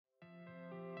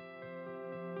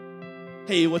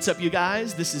Hey, what's up, you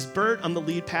guys? This is Bert. I'm the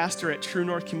lead pastor at True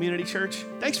North Community Church.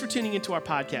 Thanks for tuning into our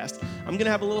podcast. I'm going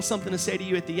to have a little something to say to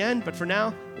you at the end, but for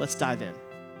now, let's dive in.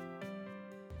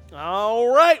 All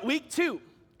right, week 2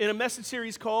 in a message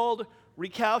series called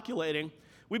Recalculating.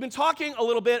 We've been talking a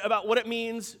little bit about what it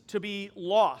means to be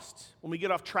lost when we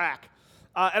get off track.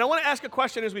 And I want to ask a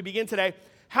question as we begin today.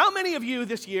 How many of you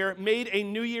this year made a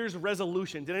New Year's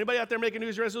resolution? Did anybody out there make a New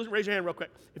Year's resolution? Raise your hand real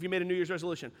quick if you made a New Year's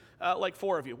resolution. Like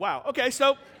 4 of you. Wow. Okay,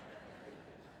 so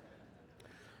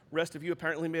rest of you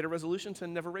apparently made a resolution to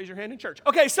never raise your hand in church.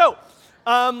 Okay, so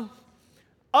of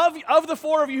the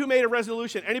 4 of you who made a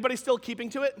resolution, anybody still keeping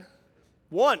to it?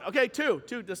 1. Okay, 2.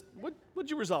 Just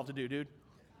what'd you resolve to do, dude?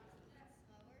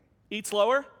 Eat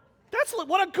slower?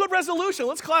 What a good resolution.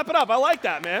 Let's clap it up. I like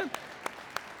that, man.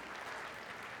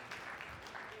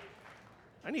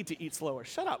 I need to eat slower.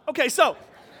 Shut up. Okay, so,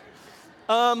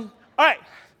 all right.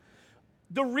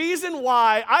 The reason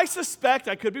why, I suspect,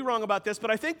 I could be wrong about this,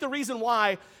 but I think the reason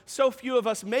why so few of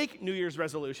us make New Year's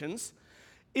resolutions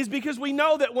is because we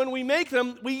know that when we make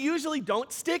them, we usually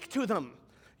don't stick to them.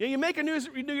 You make a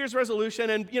New Year's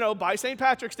resolution, and by St.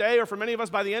 Patrick's Day, or for many of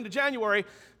us by the end of January,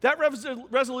 that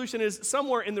resolution is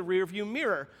somewhere in the rearview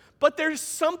mirror. But there's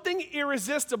something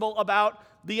irresistible about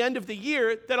the end of the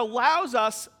year that allows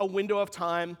us a window of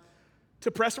time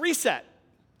to press reset.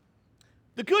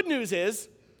 The good news is,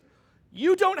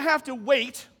 you don't have to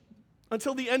wait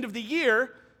until the end of the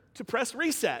year to press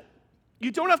reset. You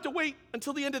don't have to wait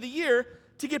until the end of the year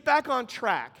to get back on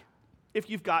track if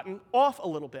you've gotten off a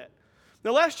little bit.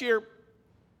 Now, last week,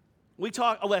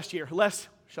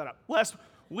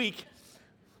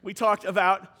 we talked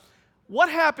about what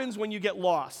happens when you get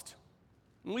lost.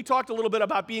 And we talked a little bit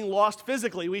about being lost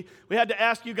physically. We had to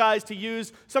ask you guys to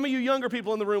use, some of you younger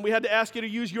people in the room, we had to ask you to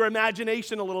use your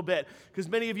imagination a little bit. Because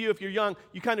many of you, if you're young,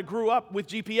 you kind of grew up with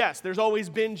GPS. There's always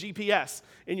been GPS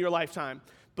in your lifetime.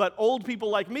 But old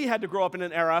people like me had to grow up in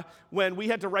an era when we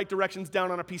had to write directions down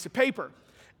on a piece of paper.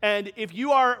 And if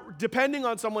you are depending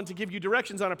on someone to give you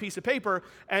directions on a piece of paper,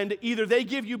 and either they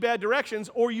give you bad directions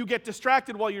or you get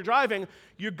distracted while you're driving,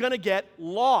 you're going to get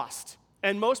lost.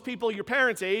 And most people your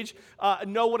parents' age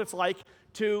know what it's like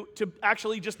to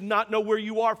actually just not know where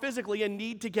you are physically and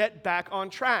need to get back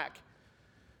on track.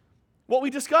 What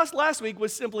we discussed last week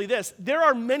was simply this. There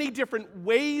are many different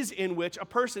ways in which a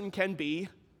person can be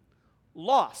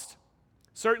lost.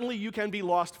 Certainly you can be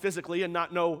lost physically and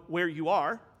not know where you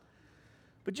are.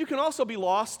 But you can also be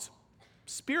lost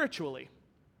spiritually.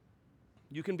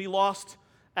 You can be lost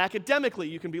academically.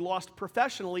 You can be lost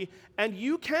professionally. And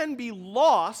you can be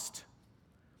lost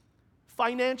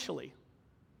financially.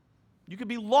 You could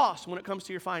be lost when it comes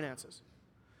to your finances.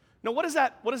 Now, what does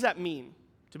that mean,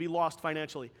 to be lost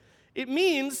financially? It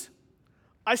means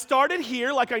I started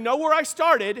here, like I know where I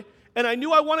started, and I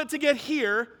knew I wanted to get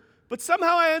here, but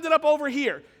somehow I ended up over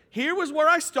here. Here was where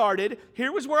I started,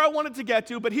 here was where I wanted to get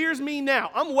to, but here's me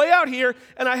now. I'm way out here,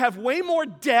 and I have way more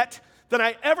debt than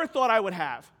I ever thought I would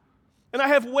have. And I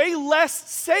have way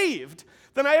less saved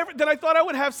than I thought I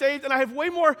would have saved, and I have way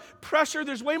more pressure.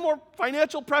 There's way more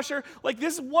financial pressure. Like,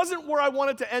 this wasn't where I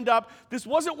wanted to end up. This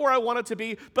wasn't where I wanted to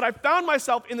be, but I found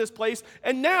myself in this place,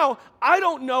 and now I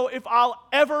don't know if I'll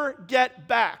ever get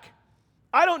back.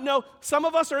 I don't know. Some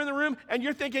of us are in the room, and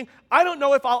you're thinking, I don't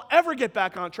know if I'll ever get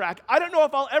back on track. I don't know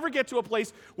if I'll ever get to a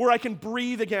place where I can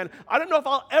breathe again. I don't know if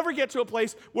I'll ever get to a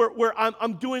place where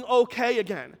I'm doing okay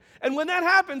again. And when that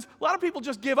happens, a lot of people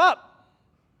just give up.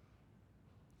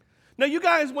 Now, you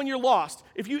guys, when you're lost,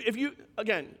 if you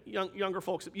again, younger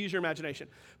folks, use your imagination.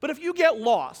 But if you get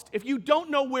lost, if you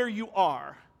don't know where you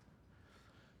are,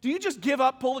 do you just give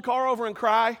up, pull the car over, and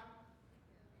cry?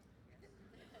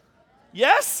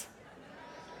 Yes?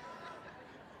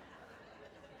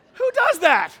 Who does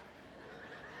that?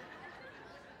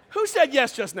 Who said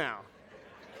yes just now?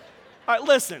 All right,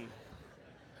 listen.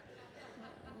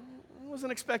 I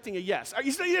wasn't expecting a yes. Are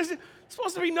you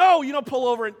supposed to be no? You don't pull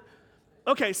over and...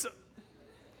 Okay, so...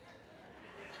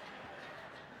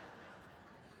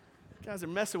 You guys are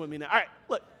messing with me now. All right,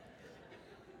 look.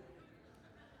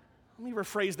 Let me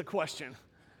rephrase the question.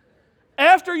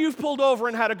 After you've pulled over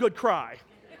and had a good cry,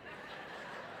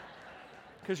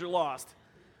 because you're lost,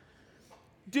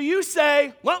 do you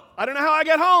say, well, I don't know how I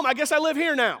get home. I guess I live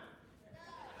here now?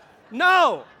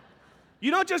 No.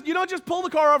 You don't just pull the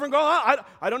car over and go,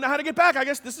 I don't know how to get back. I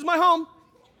guess this is my home.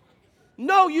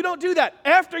 No, you don't do that.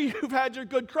 After you've had your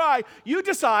good cry, you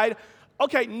decide,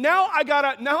 okay, now I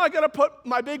gotta put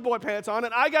my big boy pants on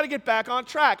and I gotta get back on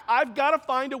track. I've gotta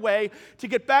find a way to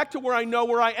get back to where I know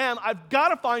where I am. I've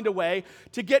gotta find a way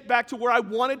to get back to where I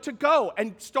wanted to go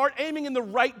and start aiming in the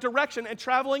right direction and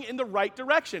traveling in the right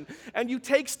direction. And you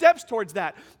take steps towards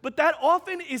that. But that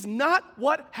often is not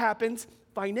what happens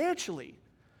financially.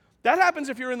 That happens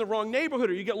if you're in the wrong neighborhood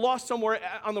or you get lost somewhere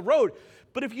on the road.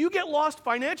 But if you get lost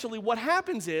financially, what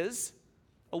happens is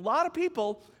a lot of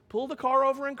people pull the car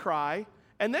over and cry,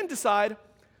 and then decide,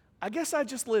 I guess I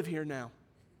just live here now.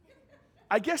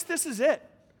 I guess this is it.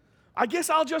 I guess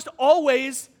I'll just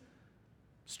always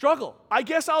struggle. I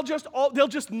guess there'll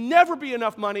just never be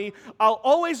enough money. I'll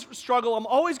always struggle. I'm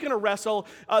always going to wrestle.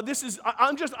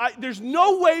 There's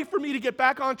no way for me to get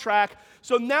back on track.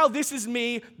 So now this is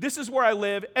me. This is where I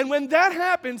live. And when that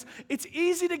happens, it's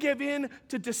easy to give in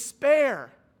to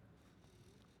despair.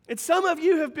 And some of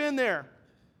you have been there.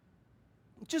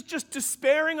 Just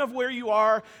despairing of where you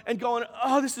are and going,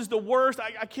 oh, this is the worst.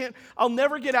 I'll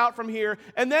never get out from here.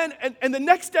 And then the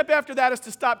next step after that is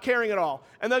to stop caring at all.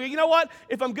 And they'll go, you know what?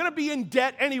 If I'm going to be in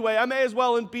debt anyway, I may as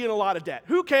well be in a lot of debt.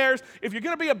 Who cares? If you're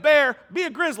going to be a bear, be a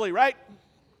grizzly, right?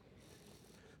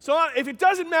 So if it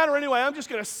doesn't matter anyway, I'm just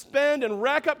going to spend and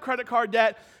rack up credit card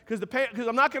debt because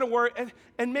I'm not going to worry.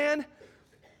 And man,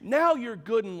 now you're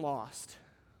good and lost.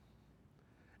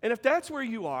 And if that's where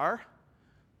you are,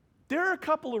 there are a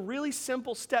couple of really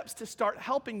simple steps to start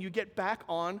helping you get back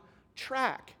on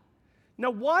track.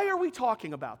 Now, why are we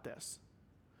talking about this?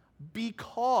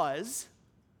 Because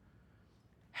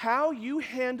how you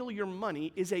handle your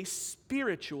money is a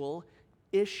spiritual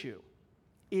issue.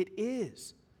 It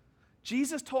is.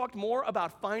 Jesus talked more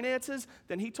about finances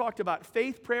than he talked about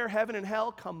faith, prayer, heaven, and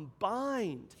hell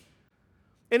combined.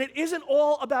 And it isn't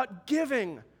all about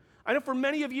giving. I know for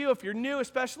many of you, if you're new,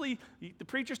 especially, the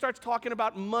preacher starts talking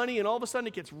about money and all of a sudden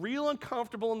it gets real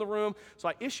uncomfortable in the room. So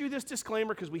I issue this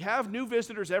disclaimer because we have new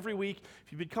visitors every week.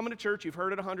 If you've been coming to church, you've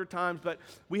heard it 100 times, but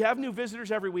we have new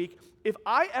visitors every week. If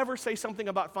I ever say something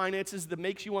about finances that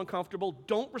makes you uncomfortable,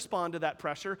 don't respond to that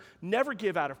pressure. Never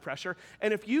give out of pressure.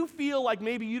 And if you feel like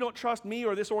maybe you don't trust me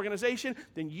or this organization,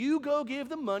 then you go give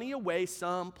the money away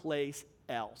someplace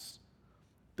else.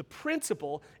 The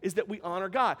principle is that we honor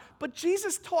God. But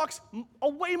Jesus talks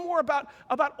way more about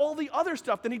all the other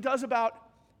stuff than he does about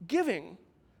giving.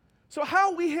 So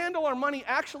how we handle our money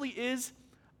actually is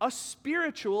a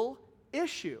spiritual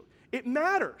issue. It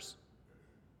matters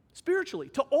spiritually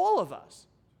to all of us.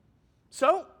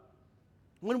 So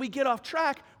when we get off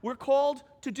track, we're called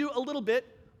to do a little bit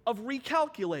of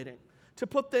recalculating, to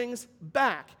put things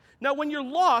back. Now, when you're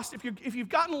lost, if you've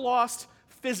gotten lost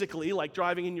physically, like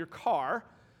driving in your car,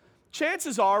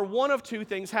 chances are one of two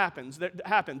things happen.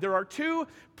 There are two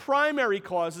primary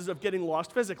causes of getting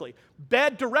lost physically: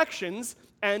 bad directions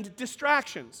and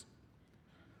distractions.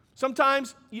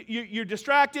 Sometimes you're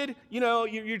distracted,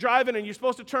 you're driving and you're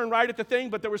supposed to turn right at the thing,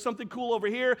 but there was something cool over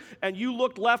here, and you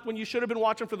looked left when you should have been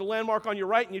watching for the landmark on your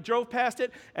right, and you drove past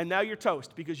it, and now you're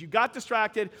toast because you got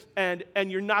distracted, and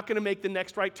you're not going to make the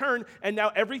next right turn, and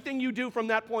now everything you do from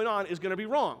that point on is going to be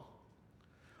wrong.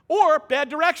 Or bad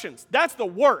directions. That's the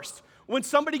worst. When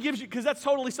somebody gives you, because that's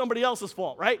totally somebody else's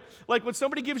fault, right? Like when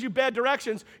somebody gives you bad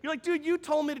directions, you're like, dude, you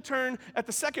told me to turn at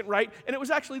the second right, and it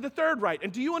was actually the third right.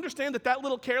 And do you understand that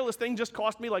little careless thing just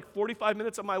cost me like 45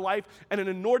 minutes of my life and an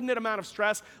inordinate amount of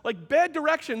stress? Like bad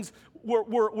directions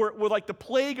were like the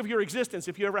plague of your existence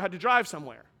if you ever had to drive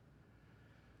somewhere.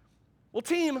 Well,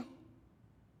 team,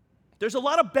 there's a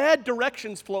lot of bad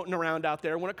directions floating around out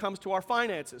there when it comes to our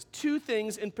finances. Two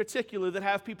things in particular that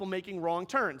have people making wrong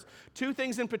turns. Two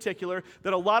things in particular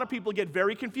that a lot of people get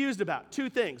very confused about. Two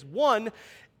things. One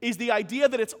is the idea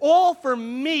that it's all for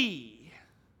me.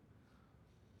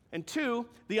 And two,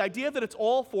 the idea that it's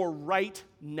all for right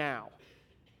now.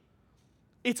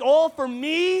 It's all for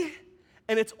me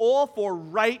and it's all for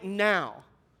right now.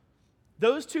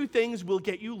 Those two things will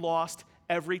get you lost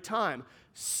every time.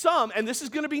 Some, and this is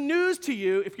going to be news to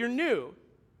you if you're new,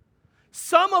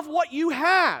 some of what you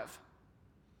have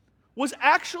was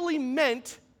actually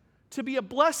meant to be a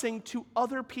blessing to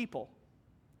other people.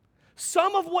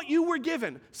 Some of what you were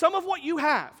given, some of what you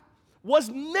have, was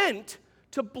meant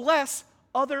to bless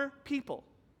other people.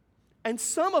 And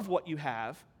some of what you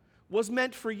have was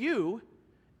meant for you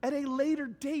at a later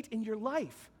date in your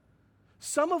life.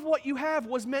 Some of what you have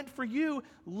was meant for you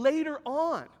later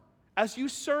on, as you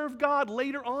serve God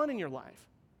later on in your life.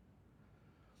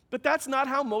 But that's not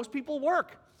how most people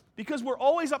work. because we're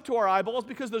always up to our eyeballs,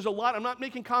 because there's a lot, I'm not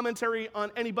making commentary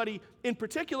on anybody in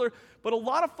particular, but a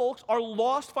lot of folks are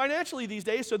lost financially these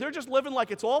days, so they're just living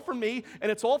like it's all for me,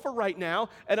 and it's all for right now,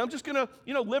 and I'm just going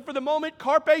to, live for the moment,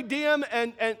 carpe diem,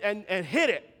 and hit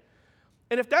it.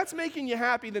 And if that's making you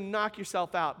happy, then knock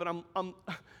yourself out. But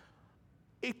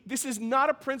this is not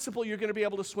a principle you're going to be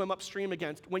able to swim upstream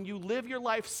against. When you live your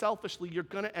life selfishly, you're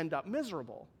going to end up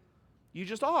miserable. You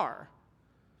just are.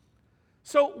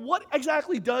 So what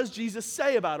exactly does Jesus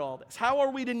say about all this? How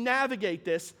are we to navigate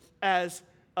this as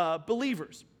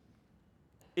believers?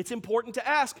 It's important to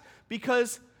ask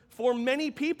because for many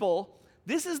people,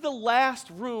 this is the last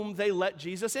room they let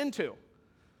Jesus into.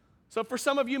 So for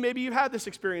some of you, maybe you've had this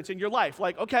experience in your life.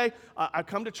 Like, okay, I've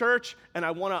come to church and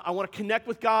I want to connect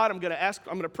with God. I'm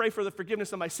going to pray for the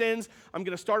forgiveness of my sins. I'm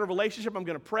going to start a relationship. I'm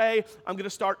going to pray. I'm going to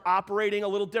start operating a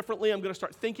little differently. I'm going to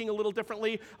start thinking a little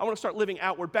differently. I want to start living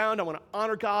outward bound. I want to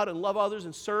honor God and love others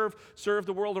and serve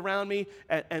the world around me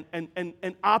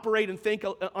and operate and think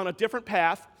on a different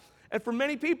path. And for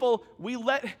many people,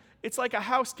 it's like a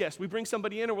house guest. We bring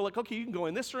somebody in and we're like, okay, you can go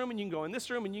in this room and you can go in this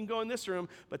room and you can go in this room,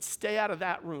 but stay out of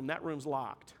that room. That room's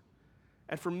locked.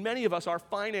 And for many of us, our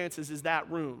finances is that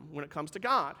room when it comes to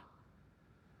God.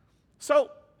 So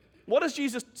what does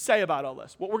Jesus say about all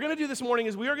this? What we're going to do this morning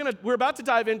is we're about to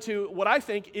dive into what I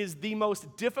think is the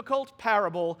most difficult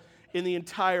parable in the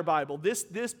entire Bible. This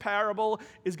parable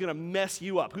is going to mess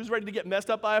you up. Who's ready to get messed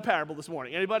up by a parable this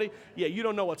morning? Anybody? Yeah, you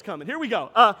don't know what's coming. Here we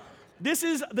go. This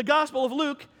is the Gospel of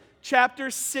Luke,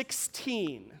 chapter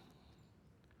 16.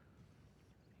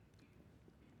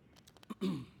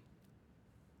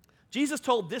 Jesus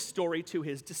told this story to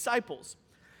his disciples.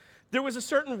 There was a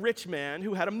certain rich man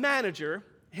who had a manager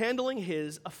handling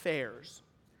his affairs.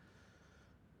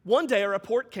 One day a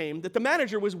report came that the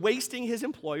manager was wasting his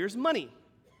employer's money.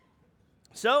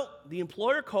 So the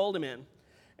employer called him in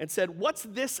and said, "What's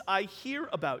this I hear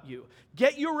about you?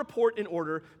 Get your report in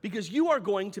order because you are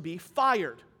going to be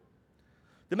fired."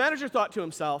 The manager thought to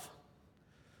himself,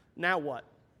 now what?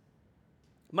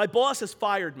 My boss has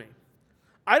fired me.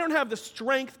 I don't have the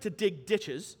strength to dig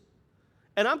ditches,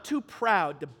 and I'm too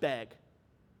proud to beg.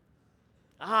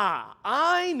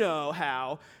 I know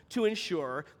how to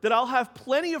ensure that I'll have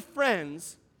plenty of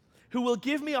friends who will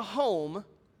give me a home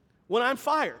when I'm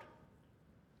fired.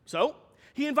 So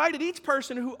he invited each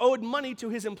person who owed money to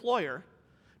his employer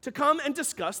to come and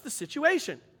discuss the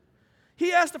situation.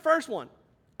 He asked the first one,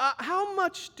 how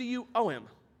much do you owe him?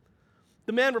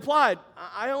 The man replied,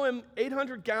 I owe him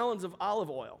 800 gallons of olive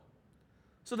oil.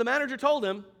 So the manager told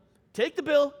him, take the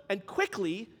bill and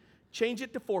quickly change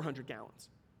it to 400 gallons.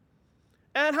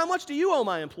 And how much do you owe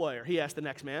my employer? He asked the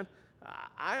next man.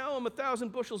 I owe him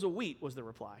 1,000 bushels of wheat, was the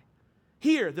reply.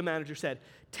 Here, the manager said,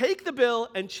 take the bill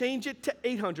and change it to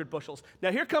 800 bushels.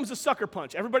 Now here comes the sucker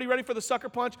punch. Everybody ready for the sucker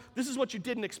punch? This is what you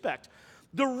didn't expect.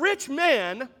 The rich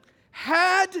man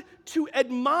had to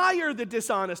admire the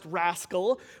dishonest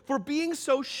rascal for being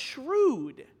so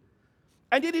shrewd.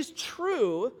 And it is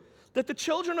true that the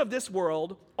children of this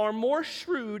world are more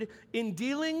shrewd in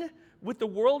dealing with the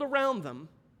world around them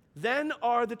than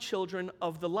are the children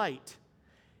of the light.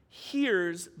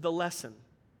 Here's the lesson.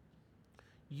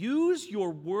 Use your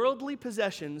worldly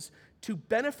possessions to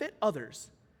benefit others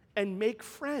and make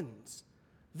friends.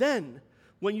 Then,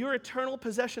 when your eternal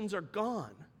possessions are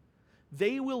gone,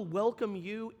 they will welcome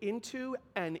you into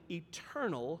an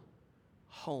eternal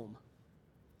home.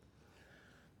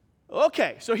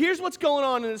 Okay, so here's what's going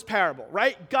on in this parable,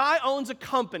 right? Guy owns a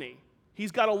company.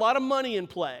 He's got a lot of money in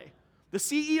play. The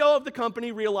CEO of the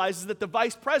company realizes that the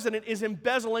vice president is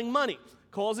embezzling money.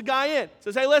 Calls a guy in,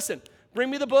 says, hey, listen, bring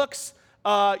me the books.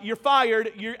 You're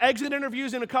fired. Your exit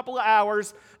interview's in a couple of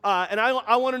hours, and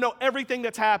I want to know everything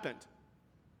that's happened.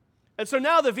 And so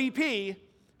now the VP,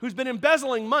 who's been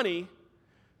embezzling money,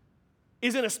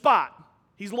 is in a spot.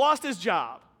 He's lost his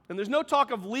job. And there's no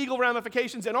talk of legal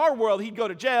ramifications. In our world, he'd go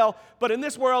to jail. But in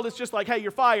this world, it's just like, hey,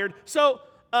 you're fired. So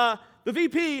the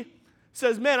VP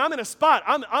says, man, I'm in a spot.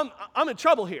 I'm in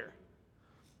trouble here.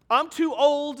 I'm too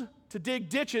old to dig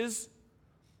ditches,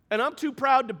 and I'm too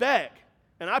proud to beg.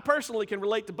 And I personally can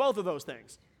relate to both of those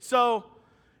things. So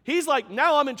he's like,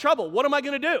 now I'm in trouble. What am I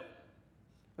going to do?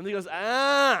 And he goes,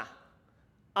 I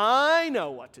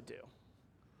know what to do.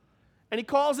 And he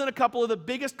calls in a couple of the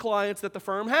biggest clients that the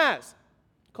firm has.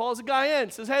 Calls a guy in,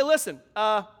 says, hey, listen,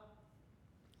 what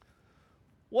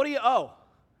do you owe?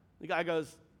 The guy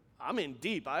goes, I'm in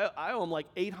deep. I owe him like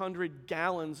 800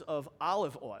 gallons of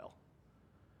olive oil.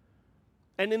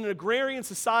 And in an agrarian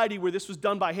society where this was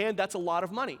done by hand, that's a lot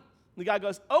of money. The guy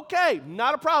goes, okay,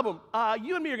 not a problem.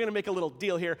 You and me are going to make a little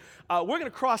deal here. We're going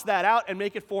to cross that out and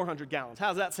make it 400 gallons.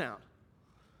 How's that sound?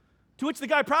 To which the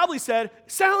guy probably said,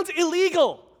 sounds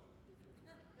illegal.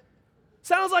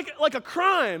 Sounds like a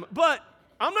crime, but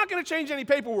I'm not going to change any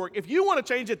paperwork. If you want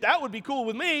to change it, that would be cool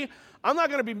with me. I'm not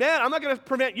going to be mad. I'm not going to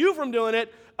prevent you from doing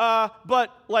it. But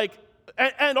like,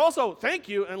 and also, thank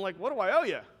you. And like, what do I owe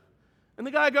you? And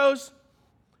the guy goes,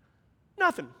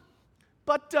 nothing.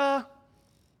 But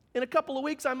in a couple of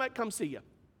weeks, I might come see you.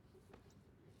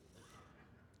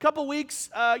 Couple weeks,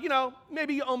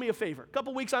 maybe you owe me a favor.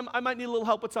 Couple weeks, I might need a little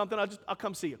help with something. I'll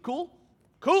come see you. Cool?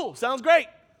 Cool. Sounds great.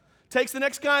 Takes the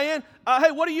next guy in.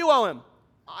 Hey, what do you owe him?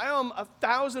 I owe him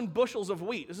 1,000 bushels of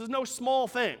wheat. This is no small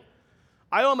thing.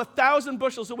 I owe him 1,000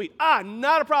 bushels of wheat.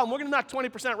 Not a problem. We're going to knock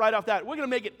 20% right off that. We're going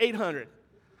to make it 800.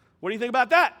 What do you think about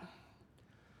that?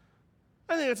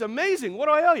 I think it's amazing. What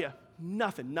do I owe you?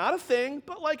 Nothing. Not a thing,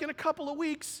 but like in a couple of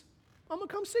weeks, I'm going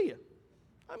to come see you.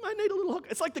 I might need a little hook.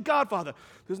 It's like The Godfather.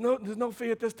 There's no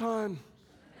fee at this time.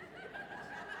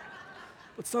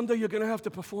 But someday you're going to have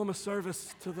to perform a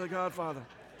service to the Godfather.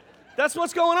 That's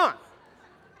what's going on.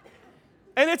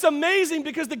 And it's amazing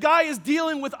because the guy is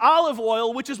dealing with olive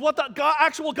oil, which is what the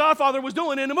actual Godfather was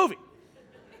doing in the movie.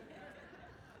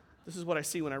 This is what I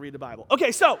see when I read the Bible.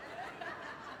 Okay, so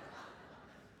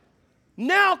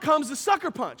now comes the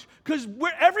sucker punch, because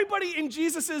where everybody in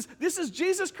this is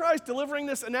Jesus Christ delivering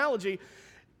this analogy.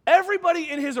 Everybody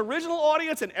in his original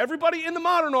audience and everybody in the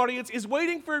modern audience is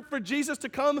waiting for Jesus to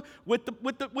come with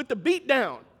the beat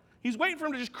down. He's waiting for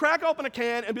him to just crack open a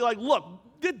can and be like, look,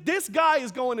 this guy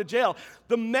is going to jail.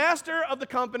 The master of the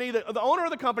company, the owner of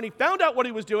the company, found out what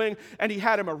he was doing, and he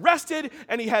had him arrested,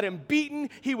 and he had him beaten.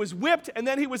 He was whipped, and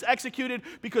then he was executed,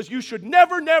 because you should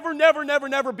never, never, never, never,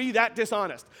 never be that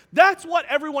dishonest. That's what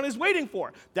everyone is waiting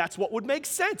for. That's what would make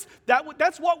sense.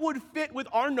 That's what would fit with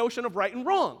our notion of right and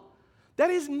wrong. That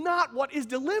is not what is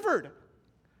delivered.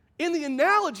 In the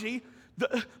analogy,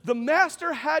 the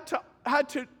master had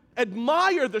to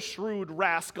admire the shrewd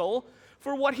rascal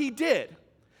for what he did.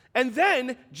 And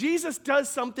then Jesus does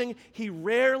something he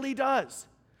rarely does.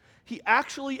 He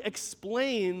actually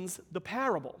explains the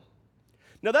parable.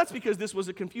 Now that's because this was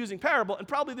a confusing parable, and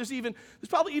there's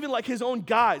probably even like his own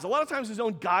guys. A lot of times his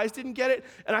own guys didn't get it,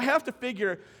 and I have to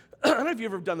figure, I don't know if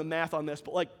you've ever done the math on this,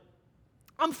 but like,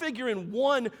 I'm figuring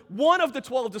one of the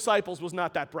 12 disciples was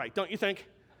not that bright, don't you think?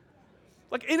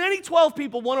 Like, in any 12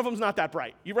 people, one of them's not that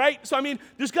bright. You right? So, I mean,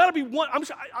 there's got to be one.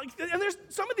 And there's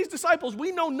some of these disciples,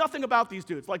 we know nothing about these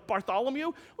dudes. Like Bartholomew,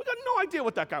 we got no idea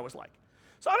what that guy was like.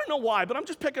 So I don't know why, but I'm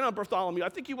just picking on Bartholomew. I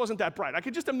think he wasn't that bright. I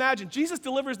could just imagine Jesus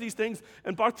delivers these things,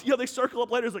 and they circle up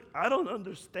later. It's like, I don't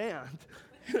understand.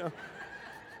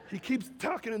 He keeps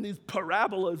talking in these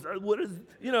parabolas. What is,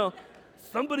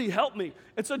 somebody help me.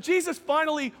 And so Jesus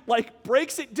finally,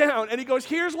 breaks it down, and he goes,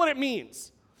 here's what it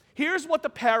means. Here's what the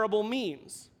parable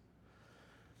means.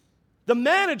 The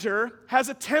manager has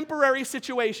a temporary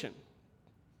situation.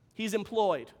 He's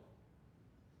employed.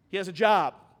 He has a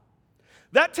job.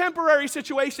 That temporary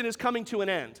situation is coming to an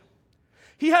end.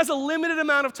 He has a limited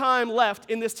amount of time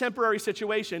left in this temporary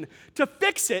situation to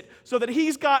fix it so that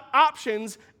he's got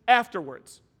options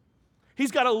afterwards.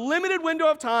 He's got a limited window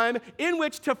of time in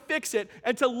which to fix it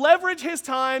and to leverage his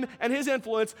time and his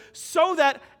influence so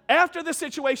that after the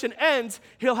situation ends,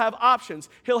 he'll have options,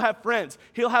 he'll have friends,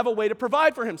 he'll have a way to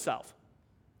provide for himself.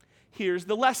 Here's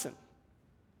the lesson.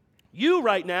 You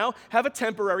right now have a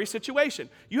temporary situation.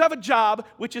 You have a job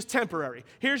which is temporary.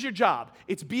 Here's your job.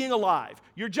 It's being alive.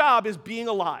 Your job is being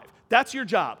alive. That's your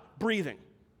job, breathing.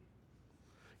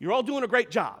 You're all doing a great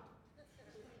job.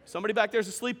 Somebody back there's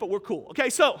asleep, but we're cool. Okay,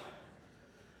 so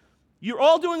you're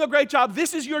all doing a great job.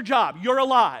 This is your job. You're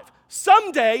alive.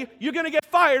 Someday, you're going to get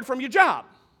fired from your job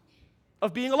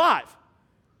of being alive.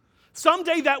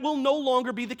 Someday, that will no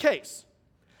longer be the case.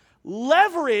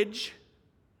 Leverage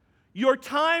your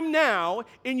time now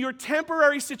in your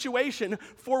temporary situation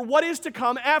for what is to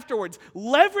come afterwards.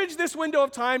 Leverage this window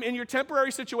of time in your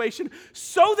temporary situation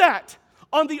so that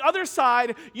on the other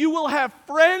side, you will have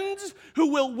friends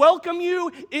who will welcome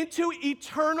you into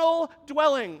eternal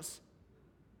dwellings.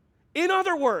 In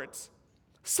other words,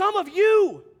 some of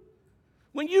you,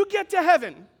 when you get to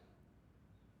heaven,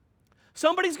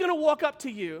 somebody's going to walk up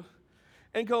to you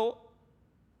and go,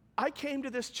 I came to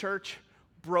this church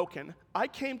broken. I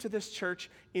came to this church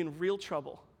in real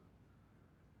trouble,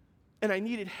 and I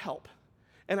needed help.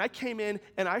 And I came in,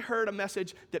 and I heard a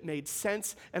message that made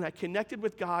sense, and I connected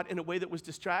with God in a way that was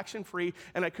distraction-free,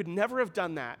 and I could never have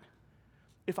done that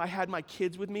if I had my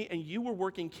kids with me, and you were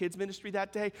working kids ministry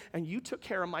that day, and you took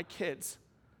care of my kids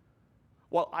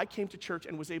while I came to church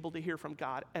and was able to hear from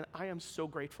God, and I am so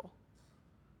grateful.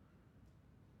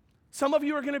 Some of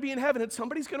you are going to be in heaven, and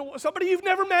somebody you've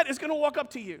never met is going to walk up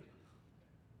to you.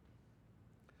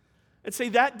 and say,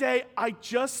 that day,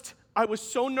 I was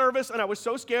so nervous and I was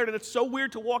so scared, and it's so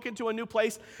weird to walk into a new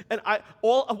place, and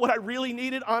all of what I really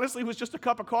needed, honestly, was just a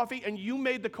cup of coffee, and you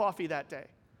made the coffee that day.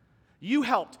 You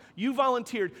helped. You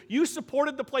volunteered. You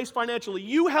supported the place financially.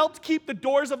 You helped keep the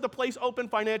doors of the place open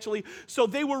financially, so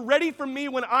they were ready for me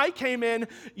when I came in.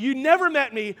 You never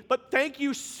met me, but thank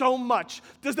you so much.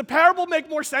 Does the parable make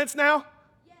more sense now?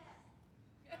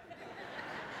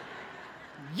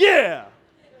 Yeah.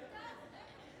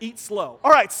 Eat slow.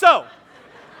 All right, so.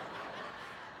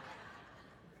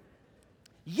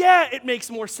 Yeah, it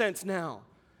makes more sense now.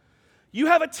 You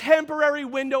have a temporary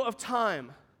window of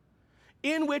time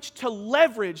in which to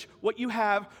leverage what you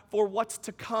have for what's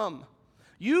to come.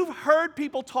 You've heard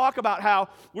people talk about how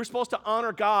we're supposed to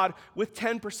honor God with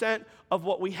 10% of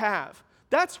what we have.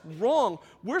 That's wrong.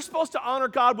 We're supposed to honor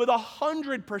God with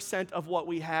 100% of what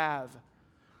we have.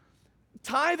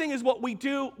 Tithing is what we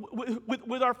do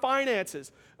with our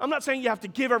finances. I'm not saying you have to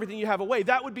give everything you have away.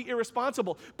 That would be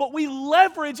irresponsible. But we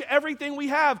leverage everything we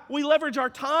have. We leverage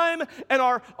our time and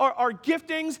our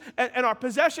giftings and our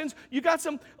possessions. You got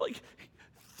some,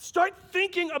 start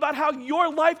thinking about how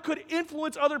your life could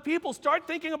influence other people. Start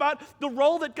thinking about the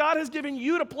role that God has given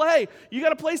you to play. You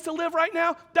got a place to live right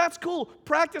now? That's cool.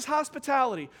 Practice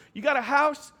hospitality. You got a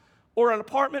house or an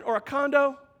apartment or a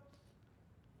condo?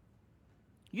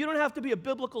 You don't have to be a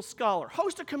biblical scholar.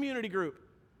 Host a community group.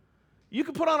 You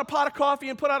can put on a pot of coffee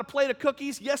and put out a plate of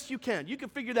cookies. Yes, you can. You can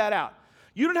figure that out.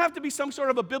 You don't have to be some sort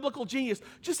of a biblical genius.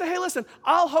 Just say, hey, listen,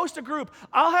 I'll host a group.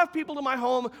 I'll have people in my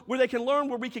home where they can learn,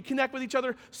 where we can connect with each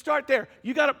other. Start there.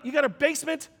 You got a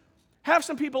basement? Have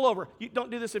some people over. You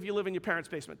don't do this if you live in your parents'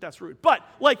 basement. That's rude. But,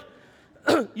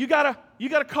 you got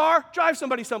a car? Drive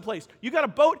somebody someplace. You got a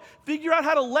boat? Figure out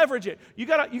how to leverage it. You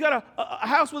got a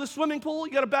house with a swimming pool?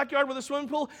 You got a backyard with a swimming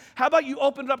pool? How about you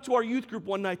open it up to our youth group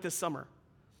one night this summer?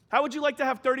 How would you like to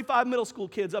have 35 middle school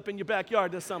kids up in your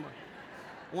backyard this summer?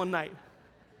 One night.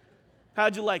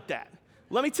 How'd you like that?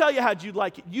 Let me tell you how'd you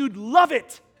like it. You'd love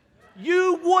it.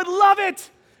 You would love it.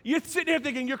 You're sitting there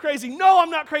thinking you're crazy. No, I'm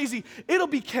not crazy. It'll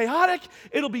be chaotic.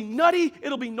 It'll be nutty.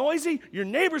 It'll be noisy. Your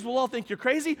neighbors will all think you're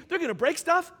crazy. They're going to break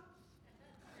stuff.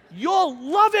 You'll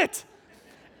love it.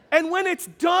 And when it's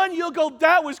done, you'll go,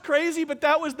 that was crazy, but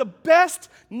that was the best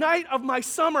night of my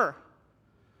summer.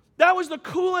 That was the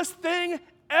coolest thing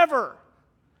ever.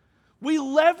 We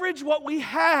leverage what we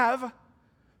have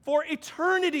for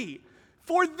eternity.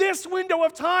 For this window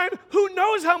of time, who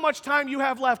knows how much time you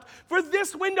have left? For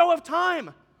this window of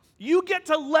time, you get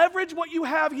to leverage what you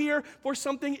have here for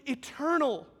something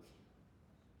eternal.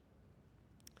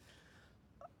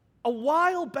 A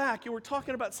while back, you were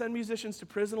talking about send musicians to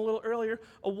prison a little earlier.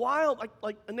 A while,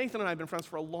 like Nathan and I have been friends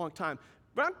for a long time.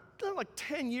 Around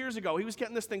 10 years ago, he was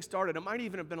getting this thing started. It might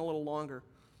even have been a little longer.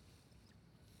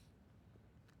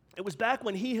 It was back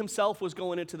when he himself was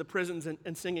going into the prisons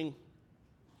and singing.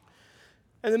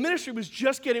 And the ministry was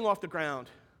just getting off the ground.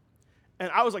 And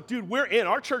I was like, dude, we're in.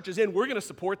 Our church is in. We're going to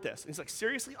support this. And he's like,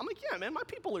 seriously? I'm like, yeah, man, my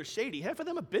people are shady. Half of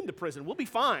them have been to prison. We'll be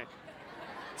fine.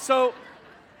 So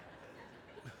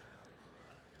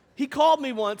he called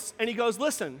me once, and he goes,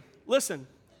 listen,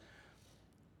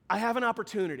 I have an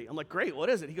opportunity. I'm like, great, what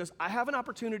is it? He goes, I have an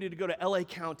opportunity to go to LA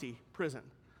County prison.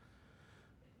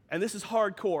 And this is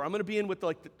hardcore. I'm going to be in with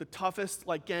the toughest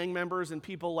gang members and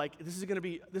people. This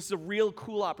is a real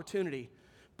cool opportunity.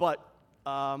 But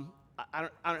I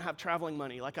don't have traveling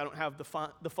money. I don't have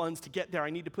the funds to get there.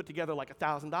 I need to put together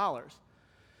 $1,000.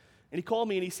 And he called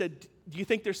me and he said, do you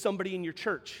think there's somebody in your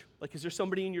church? Is there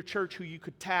somebody in your church who you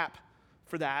could tap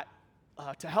for that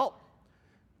to help?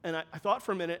 And I thought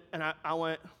for a minute, and I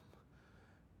went,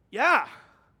 yeah,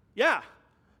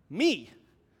 me.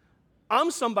 I'm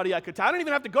somebody I could tap. I don't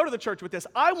even have to go to the church with this.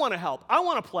 I want to help. I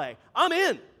want to play. I'm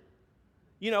in.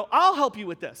 I'll help you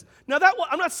with this. Now,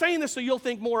 I'm not saying this so you'll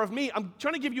think more of me. I'm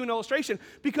trying to give you an illustration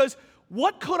because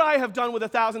what could I have done with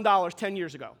 $1,000 10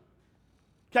 years ago?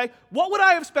 Okay? What would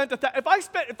I have spent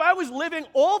if I was living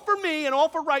all for me and all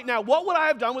for right now, what would I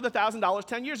have done with $1,000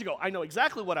 10 years ago? I know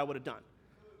exactly what I would have done.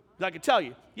 I could tell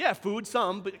you. Yeah, food,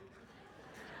 some, but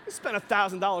I spent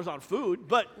 $1,000 on food,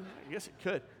 but I guess it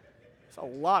could. It's a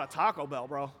lot of Taco Bell,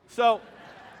 bro. So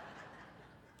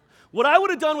what I would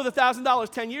have done with $1,000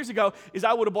 10 years ago is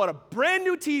I would have bought a brand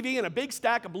new TV and a big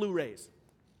stack of Blu-rays.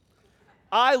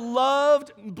 I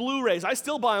loved Blu-rays. I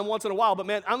still buy them once in a while, but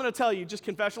man, I'm going to tell you, just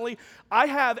confessionally, I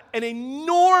have an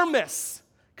enormous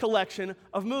collection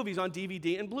of movies on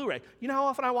DVD and Blu-ray. You know how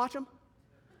often I watch them?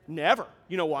 Never.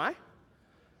 You know why?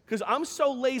 Because I'm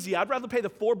so lazy, I'd rather pay the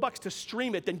 $4 to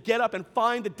stream it than get up and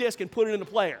find the disc and put it in the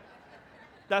player.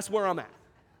 That's where I'm at.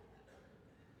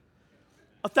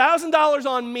 $1,000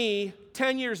 on me,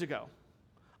 10 years ago,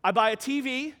 I buy a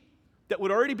TV that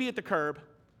would already be at the curb,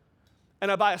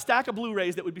 and I buy a stack of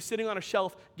Blu-rays that would be sitting on a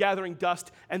shelf gathering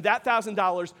dust, and that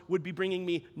 $1,000 would be bringing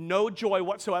me no joy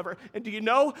whatsoever. And do you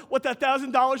know what that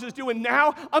 $1,000 is doing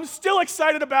now? I'm still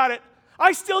excited about it.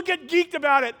 I still get geeked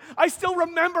about it. I still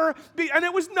remember, and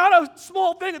it was not a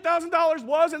small thing. $1,000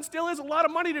 was and still is a lot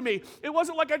of money to me. It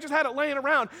wasn't like I just had it laying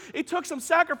around. It took some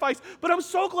sacrifice, but I'm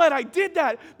so glad I did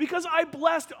that because I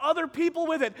blessed other people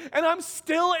with it, and I'm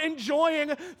still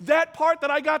enjoying that part that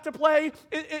I got to play,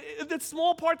 that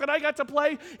small part that I got to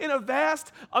play in a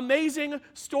vast, amazing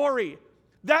story.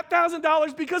 That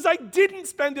 $1,000, because I didn't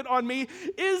spend it on me,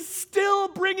 is still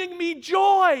bringing me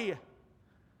joy.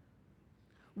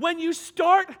 When you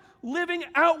start living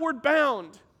outward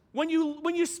bound, when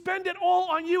you spend it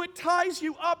all on you, it ties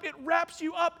you up, it wraps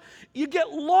you up. You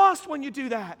get lost when you do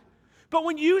that. But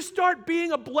when you start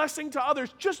being a blessing to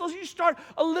others, just as you start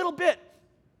a little bit,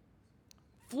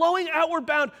 flowing outward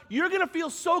bound, you're going to feel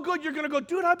so good, you're going to go,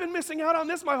 dude, I've been missing out on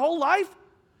this my whole life.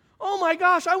 Oh my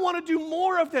gosh, I want to do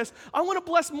more of this. I want to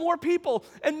bless more people.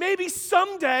 And maybe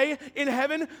someday in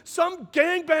heaven, some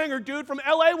gangbanger dude from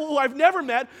LA who I've never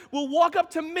met will walk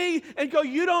up to me and go,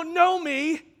 you don't know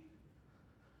me.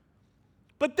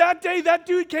 But that day, that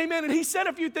dude came in and he said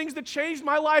a few things that changed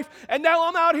my life. And now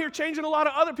I'm out here changing a lot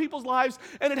of other people's lives.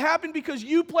 And it happened because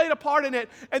you played a part in it.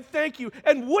 And thank you.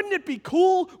 And wouldn't it be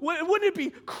cool? Wouldn't it be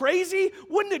crazy?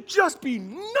 Wouldn't it just be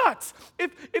nuts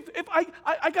if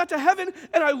I got to heaven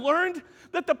and I learned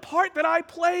that the part that I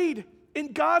played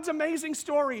in God's amazing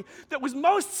story that was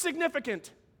most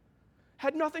significant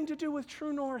had nothing to do with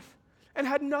True North and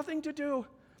had nothing to do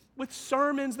with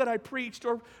sermons that I preached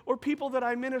or people that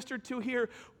I ministered to here.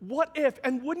 What if,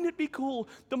 and wouldn't it be cool,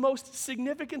 the most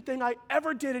significant thing I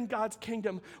ever did in God's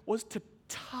kingdom was to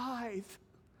tithe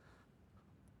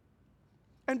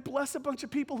and bless a bunch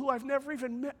of people who I've never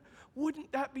even met?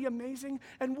 Wouldn't that be amazing?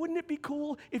 And wouldn't it be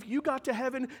cool if you got to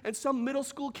heaven and some middle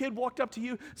school kid walked up to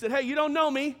you and said, hey, you don't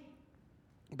know me,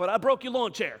 but I broke your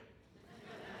lawn chair.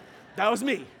 That was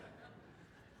me.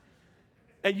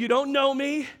 And you don't know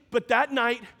me, but that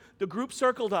night, the group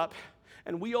circled up,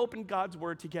 and we opened God's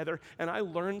Word together, and I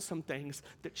learned some things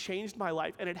that changed my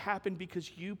life, and it happened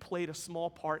because you played a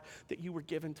small part that you were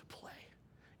given to play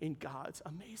in God's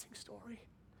amazing story.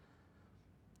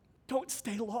 Don't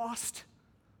stay lost.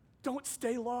 Don't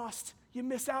stay lost. You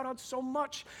miss out on so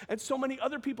much, and so many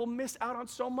other people miss out on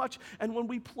so much. And when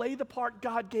we play the part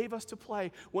God gave us to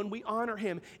play, when we honor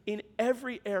Him in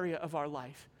every area of our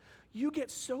life, you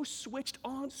get so switched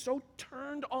on, so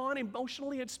turned on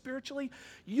emotionally and spiritually,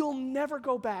 you'll never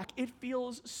go back. It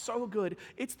feels so good.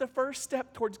 It's the first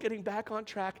step towards getting back on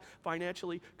track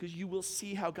financially because you will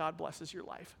see how God blesses your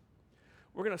life.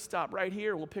 We're going to stop right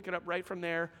here. We'll pick it up right from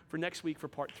there for next week for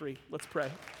part 3. Let's pray.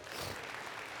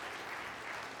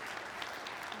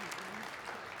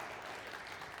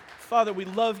 Father, we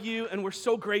love you, and we're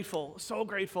so grateful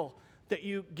that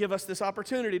you give us this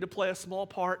opportunity to play a small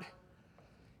part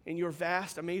in your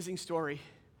vast, amazing story.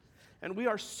 And we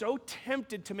are so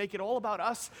tempted to make it all about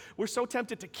us. We're so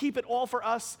tempted to keep it all for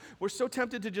us. We're so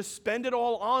tempted to just spend it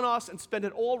all on us and spend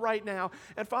it all right now.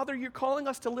 And Father, you're calling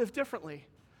us to live differently.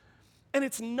 And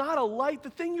it's not a life,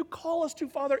 the thing you call us to,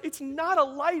 Father, it's not a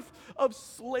life of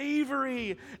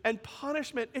slavery and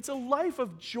punishment. It's a life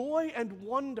of joy and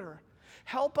wonder.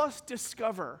 Help us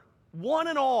discover, one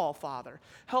and all, Father,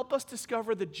 help us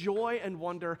discover the joy and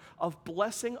wonder of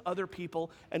blessing other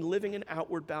people and living an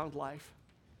outward bound life.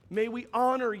 May we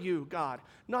honor you, God,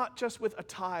 not just with a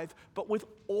tithe, but with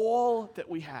all that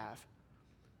we have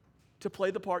to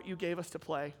play the part you gave us to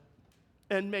play.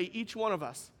 And may each one of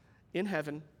us in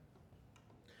heaven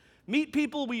meet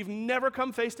people we've never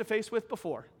come face to face with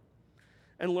before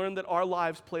and learn that our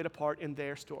lives played a part in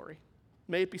their story.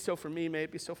 May it be so for me, may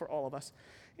it be so for all of us.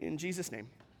 In Jesus' name.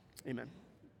 Amen.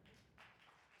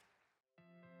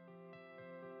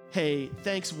 Hey,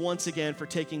 thanks once again for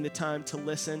taking the time to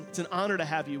listen. It's an honor to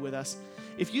have you with us.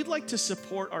 If you'd like to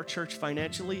support our church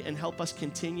financially and help us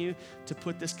continue to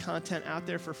put this content out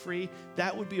there for free,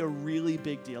 that would be a really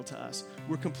big deal to us.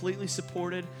 We're completely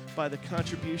supported by the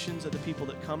contributions of the people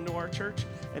that come to our church.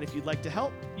 And if you'd like to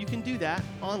help, you can do that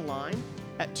online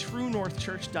at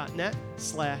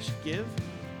truenorthchurch.net/give,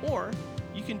 or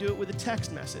you can do it with a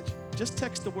text message. Just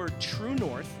text the word True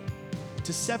North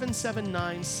to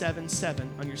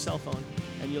 77977 on your cell phone,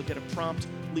 and you'll get a prompt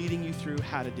leading you through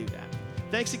how to do that.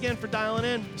 Thanks again for dialing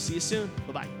in. See you soon.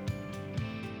 Bye-bye.